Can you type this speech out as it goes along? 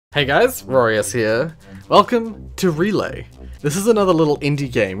Hey guys, Rorius here. Welcome to Relay. This is another little indie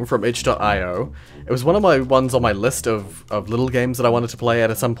game from itch.io. It was one of my ones on my list of little games that I wanted to play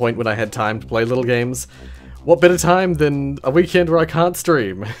at some point when I had time to play little games. What better time than a weekend where I can't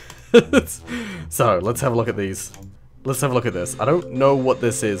stream? So, let's have a look at these. Let's have a look at this. I don't know what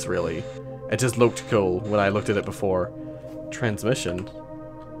this is, really. It just looked cool when I looked at it before. Transmission.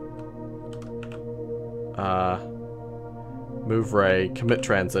 Move ray, commit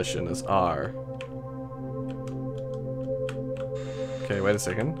transition is R. Okay, wait a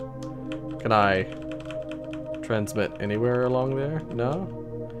second. Can I transmit anywhere along there?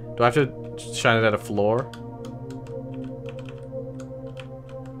 No? Do I have to shine it at a floor?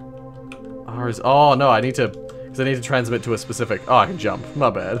 R is... Oh, no, I need to... Because I need to transmit to a specific... Oh, I can jump.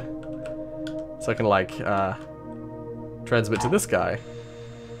 My bad. So I can, like, transmit to this guy.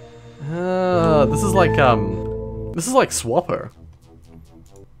 This is like, This is like Swapper.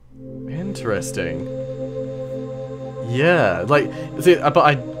 Interesting. Yeah, like, see,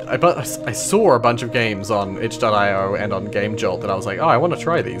 I saw a bunch of games on itch.io and on Game Jolt that I was like, oh, I want to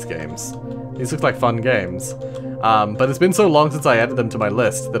try these games. These look like fun games. But it's been so long since I added them to my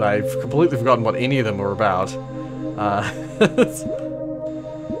list that I've completely forgotten what any of them were about.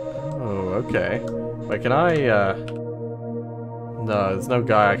 Oh, okay. Wait, can I, No, there's no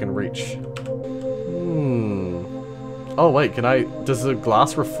guy I can reach. Oh wait, can I... Does the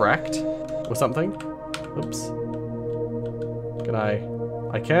glass refract? Or something? Oops. Can I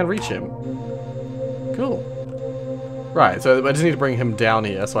can reach him. Cool. Right, so I just need to bring him down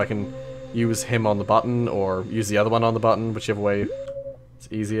here so I can use him on the button or use the other one on the button, whichever way is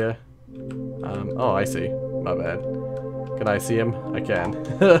easier. Oh, I see. My bad. Can I see him? I can.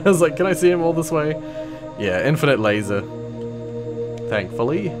 I was like, can I see him all this way? Yeah, infinite laser.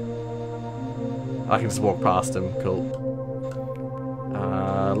 Thankfully. I can just walk past him. Cool.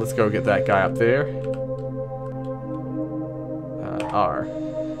 Let's go get that guy up there. R.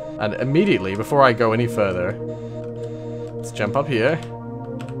 And immediately, before I go any further, let's jump up here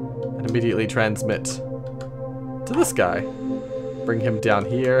and immediately transmit to this guy. Bring him down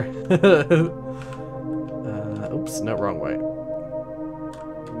here. Oops, no, wrong way.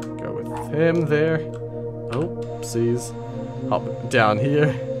 Go with him there. Oopsies. Hop down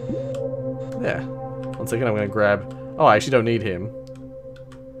here. There. 1 second, I'm gonna grab... Oh, I actually don't need him.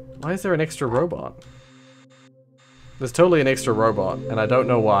 Why is there an extra robot? There's totally an extra robot, and I don't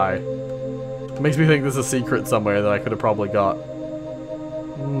know why. It makes me think there's a secret somewhere that I could have probably got.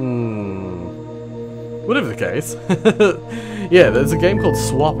 Whatever the case. Yeah, there's a game called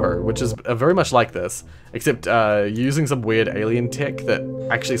Swapper, which is very much like this, except using some weird alien tech that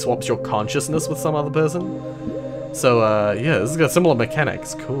actually swaps your consciousness with some other person. So, yeah, this has got similar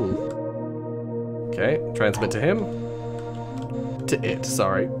mechanics. Cool. Okay, transmit to him. To it,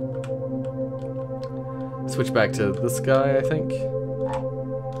 sorry. Switch back to this guy, I think.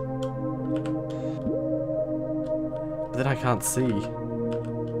 But then I can't see.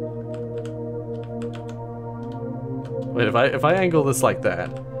 Wait, if I angle this like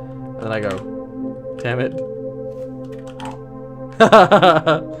that, and then I go, damn it. I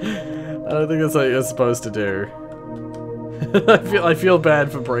don't think that's what you're supposed to do. I feel bad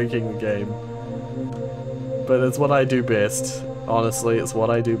for breaking the game. But it's what I do best. Honestly, it's what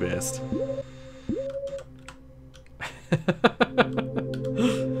I do best.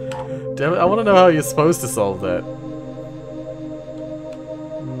 Damn it, I want to know how you're supposed to solve that.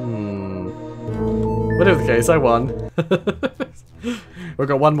 Whatever the case, I won. We've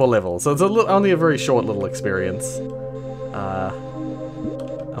got one more level, so it's only a very short little experience.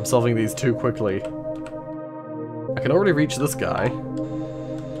 I'm solving these too quickly. I can already reach this guy.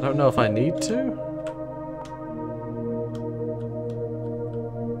 I don't know if I need to.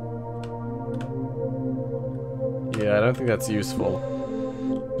 Yeah, I don't think that's useful.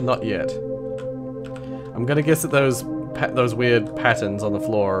 Not yet. I'm gonna guess that those weird patterns on the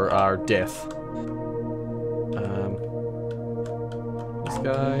floor are death. This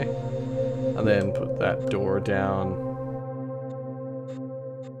guy, and then put that door down.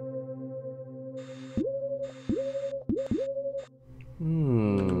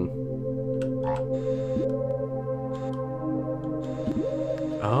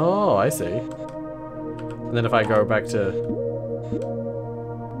 Oh, I see. And then if I go back to...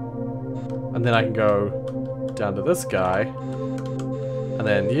 And then I can go down to this guy. And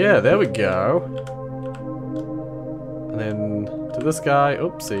then, yeah, there we go. And then to this guy.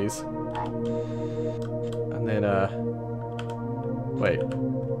 Oopsies. And then, wait.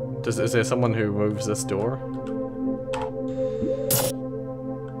 Is there someone who moves this door?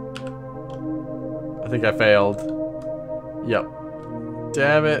 I think I failed. Yep.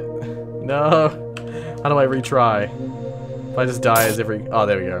 Damn it. No. How do I retry? If I just die as every... Oh,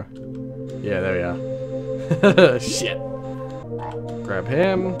 there we go. Yeah, there we are. Shit. Grab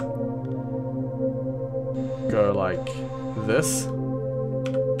him. Go like this.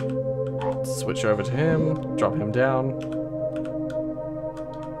 Switch over to him. Drop him down.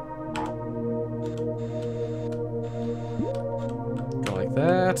 Go like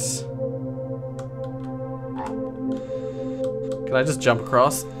that. Can I just jump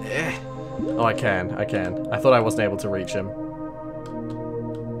across? Eh. Oh, I can. I can. I thought I wasn't able to reach him.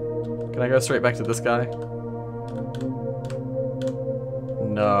 Can I go straight back to this guy?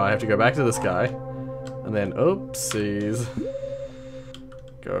 No, I have to go back to this guy. And then, oopsies.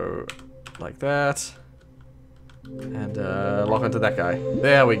 Go like that. And lock onto that guy.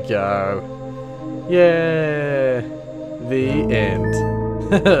 There we go. Yeah. The end.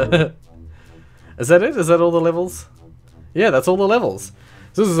 Is that it? Is that all the levels? Yeah, that's all the levels.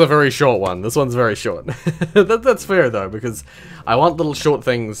 This is a very short one. This one's very short. That's fair though, because I want little short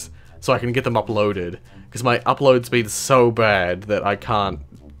things so I can get them uploaded. Because my upload speed is so bad that I can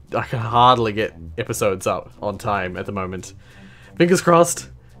hardly get episodes up on time at the moment. Fingers crossed,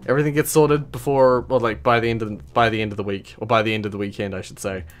 everything gets sorted before, well, like by the end of the week, or by the end of the weekend, I should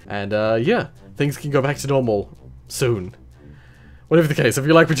say. And yeah, things can go back to normal soon. Whatever the case, if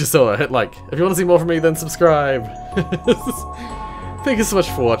you like what you saw, hit like. If you want to see more from me, then subscribe. Thank you so much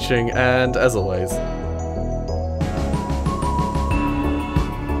for watching, and as always,